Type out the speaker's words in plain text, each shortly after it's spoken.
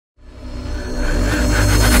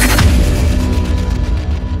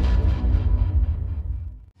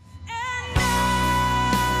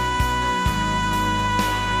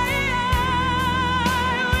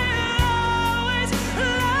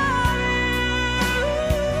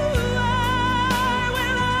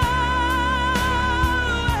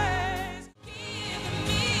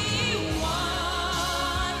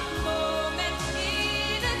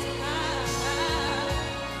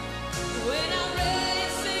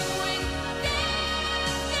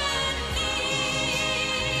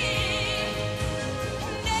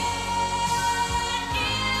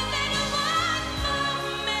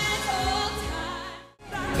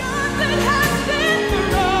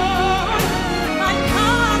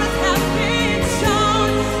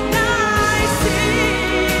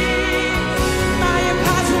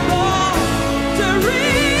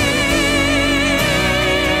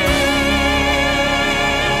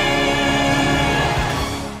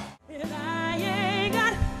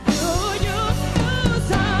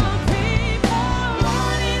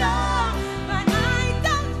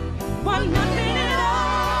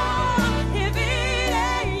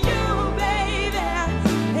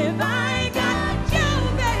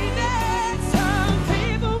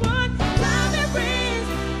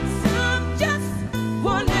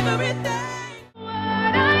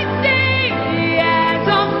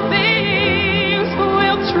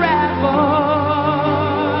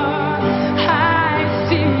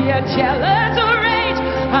a jealous rage,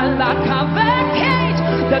 unlock the cage,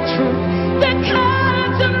 the truth, the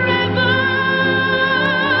cards unravel,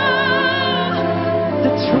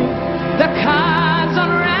 the truth, the cards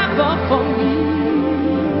unravel for me.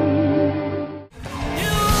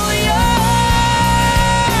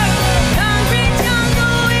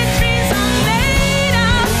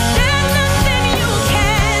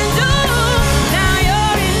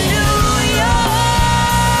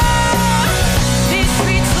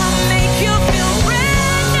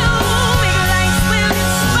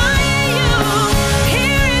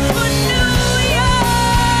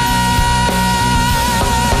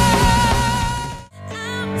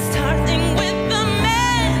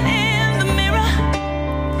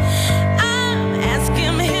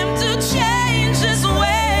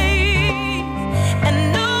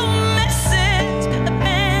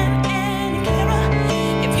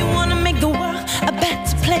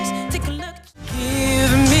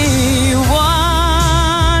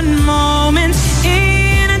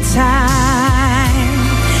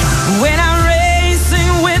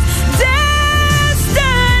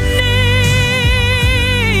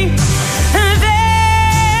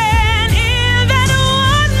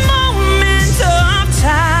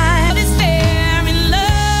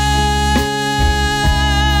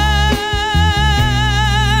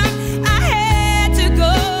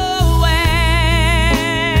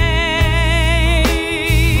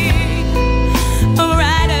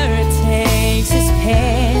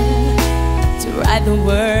 The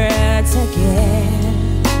words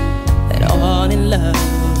again, that all in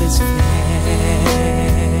love is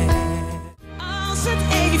fair. Als het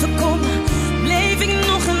even kon, bleef ik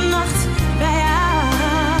nog een nacht bij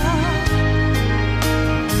jou.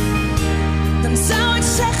 Dan zou ik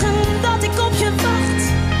zeggen dat ik op je wacht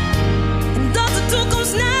en dat de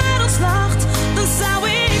toekomst naar ons lacht. Dan zou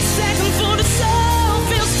ik zeggen voor de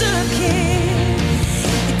zoveelste keer,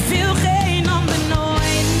 ik wil geen ander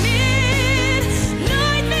nooit meer.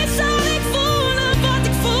 Nooit meer zal ik voelen wat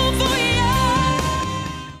ik voel voor jou.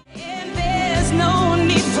 And there's no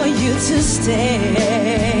need for you to stay.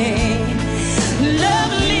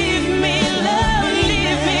 Love, leave me, love,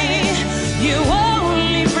 leave me. You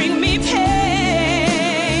only bring me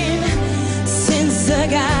pain. Since the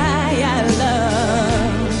guy I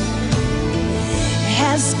love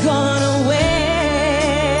has gone away.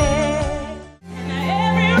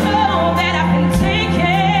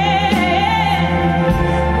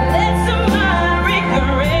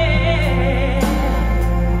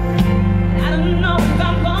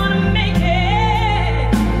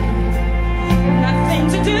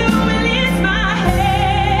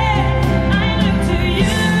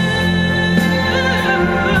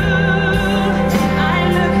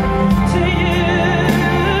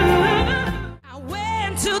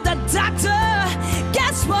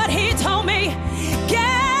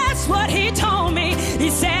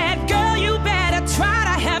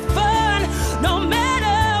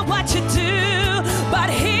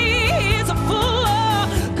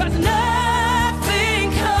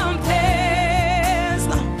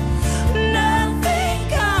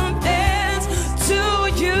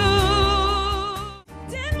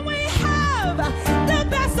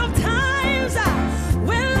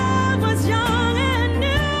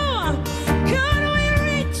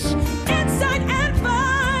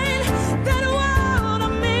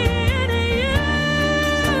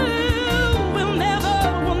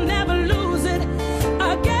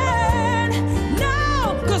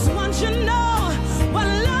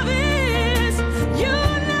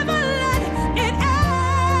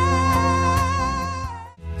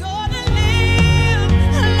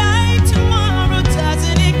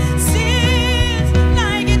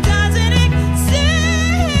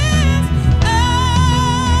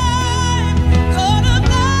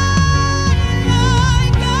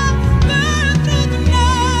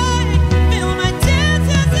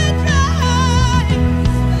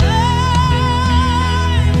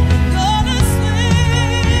 Gonna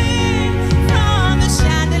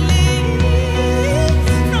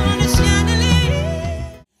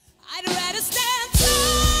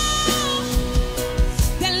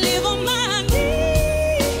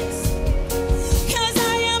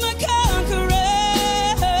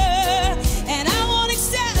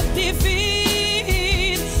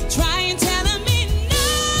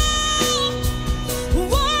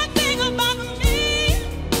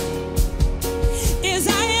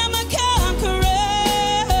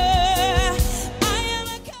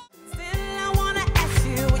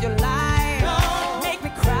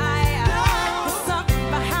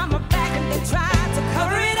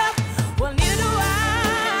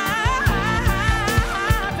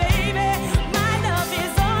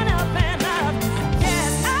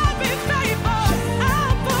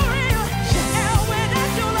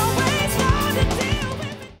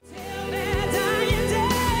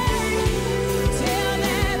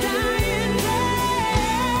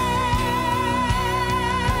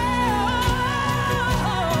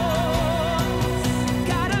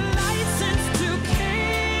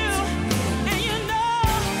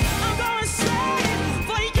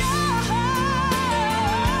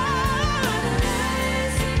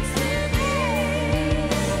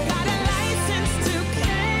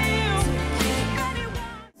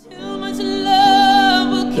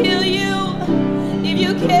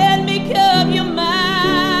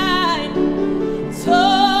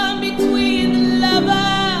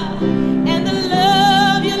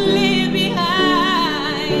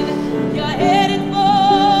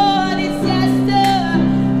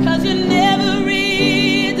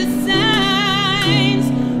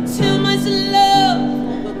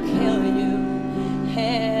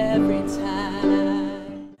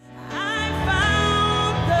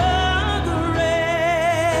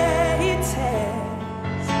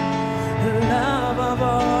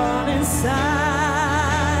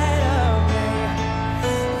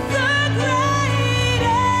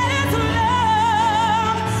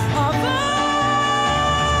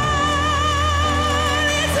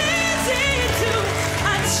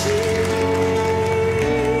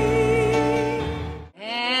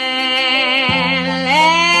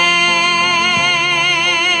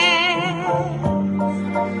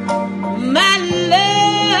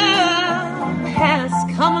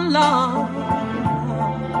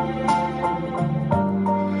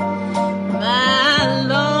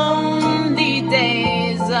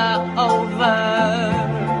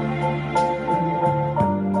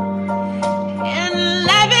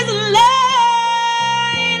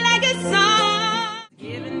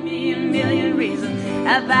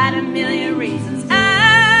about a million reasons.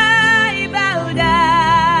 I bow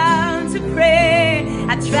down to pray.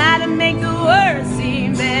 I try to make the world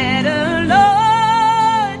seem better.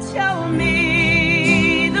 Lord, show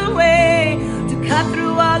me the way to cut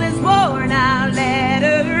through all this worn out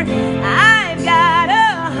letter. I've got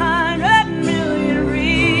 100 million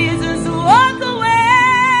reasons to walk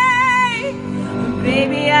away.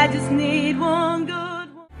 Baby, I just need one good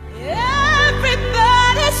one.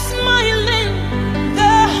 Everybody's smiling,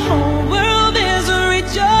 the whole world is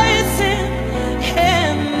rejoicing,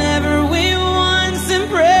 and everyone's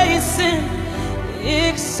embracing,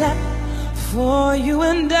 except for you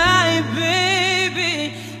and I,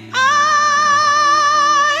 baby. I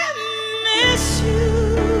miss you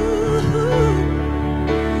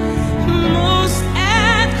most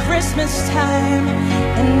at Christmas time,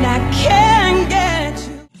 and I can't get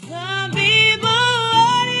you. Some people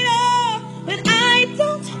want it all, but I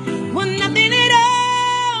don't want nothing at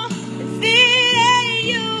all. If it ain't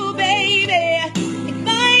you, baby, if I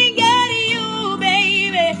ain't got you,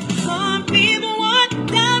 baby. Some people want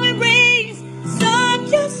diamond rings, some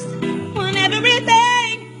just want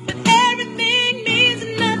everything, but everything means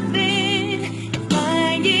nothing if I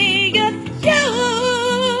ain't got you.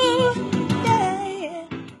 Yeah.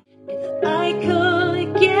 If I could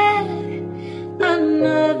get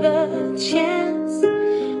another chance,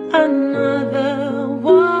 another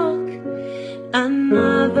walk,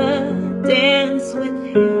 another dance with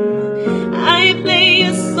him, I play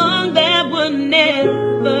a song that would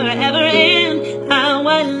never ever end. How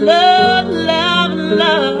I love, love,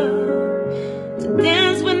 love to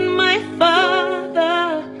dance with my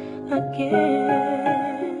father again.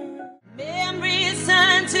 Memories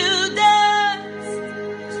turn to dust,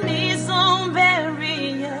 please don't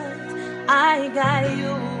bury us. I got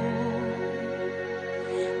you,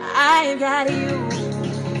 I got you.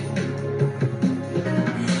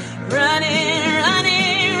 Running,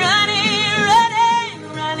 running, running, running,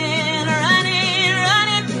 running, running,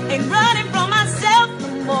 running, ain't running from myself no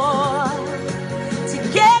more.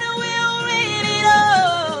 Together we'll win it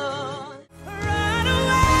all. Run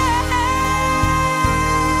away.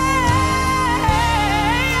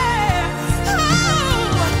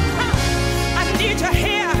 Oh, I need you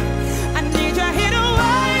here. I need you here to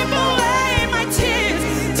wipe away my tears,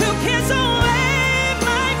 to kiss away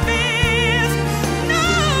my fears. No,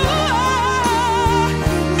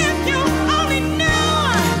 if you only knew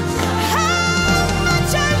how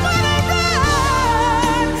much I wanna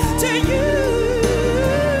run to you.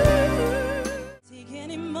 Take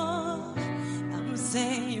any more, I'm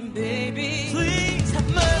saying, baby, please have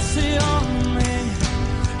mercy on me.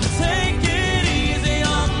 Take it easy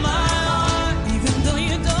on my heart, even though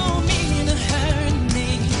you don't mean to hurt me.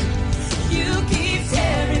 You keep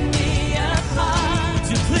tearing me apart. Would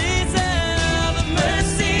you please have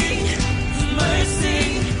mercy, mercy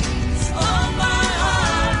on my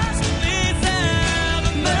heart? Please have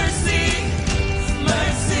mercy,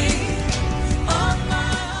 mercy on my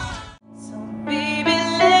heart. So baby,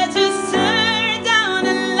 let's just turn down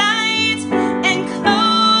the lights and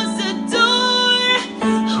close the door.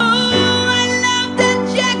 Oh, I love that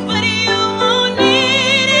jack, but you won't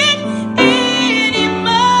need it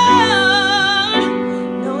anymore.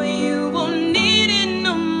 No, you won't need it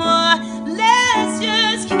no more. Let's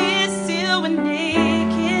just kiss till we're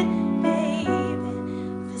naked, baby.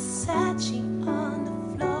 Versace on the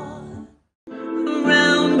floor.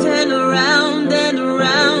 Round and around and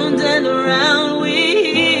around and around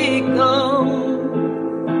we go.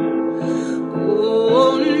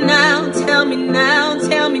 Oh, now tell me now,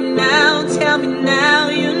 tell me now, tell me now,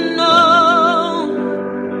 you know.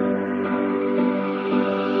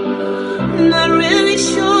 Not really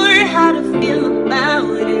sure how to feel about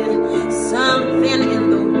it. Something in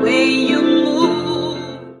the way you move.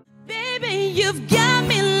 Baby, you've got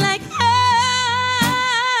me like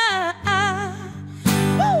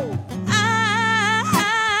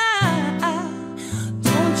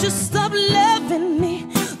don't you stop loving me.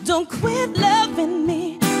 Don't quit loving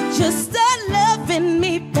me. Just start loving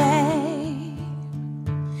me, babe.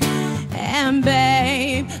 And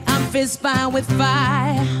babe, I'm fist bound with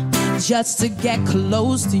fire just to get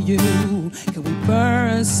close to you. Can we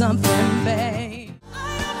burn something, babe? I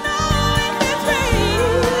don't know if it's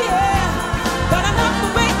real, yeah, but I love the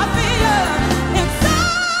way I feel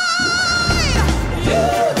inside. You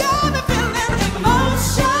got me feeling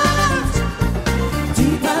emotions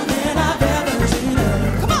deeper than I've ever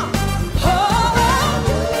dreamed. Come on. Oh,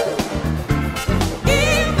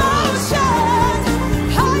 emotions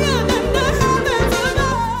higher than the heavens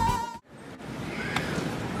above.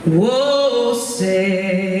 Whoa,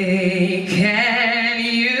 say, can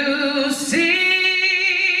you see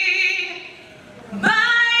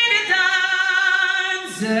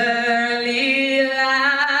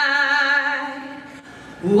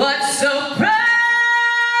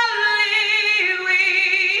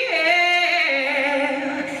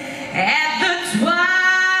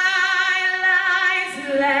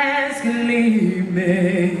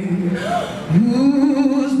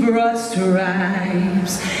whose broad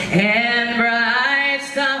stripes and bright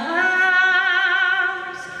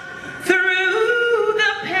stars through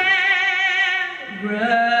the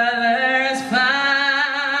perilous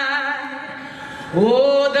fight.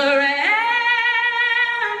 Oh, the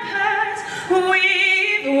ramparts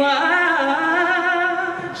we've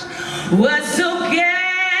watched was so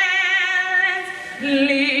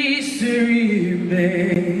gallantly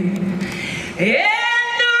streaming,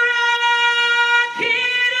 and the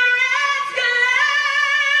rocket red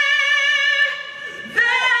glare,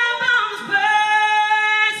 the bombs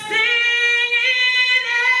bursting in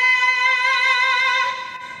air,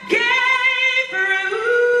 gave proof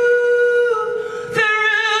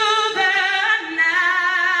through the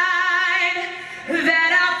night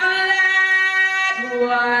that our flag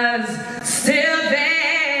was still there.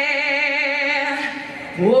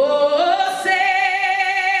 Oh,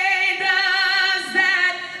 say does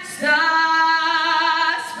that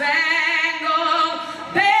star-spangled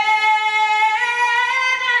banner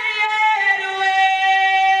yet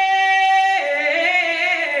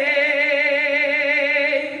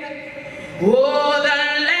wave? Oh, the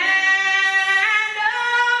land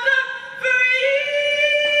of the free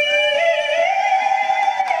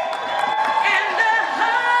and the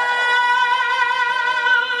home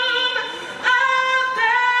of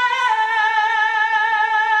the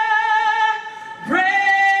brave.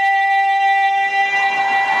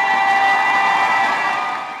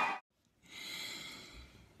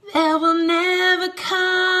 There will never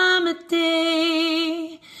come a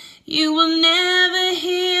day you will never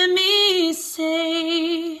hear me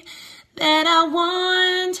say that I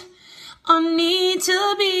want or need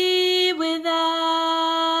to be without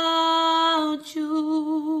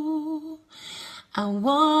you. I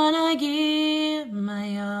wanna give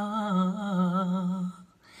my all.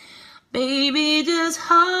 Baby, just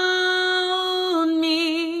hold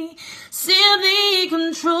me, simply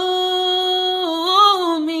control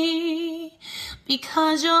me,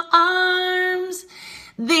 because your arms,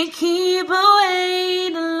 they keep away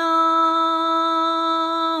the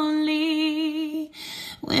lonely.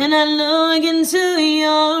 When I look into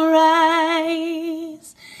your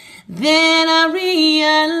eyes, then I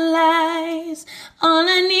realize all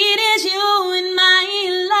I need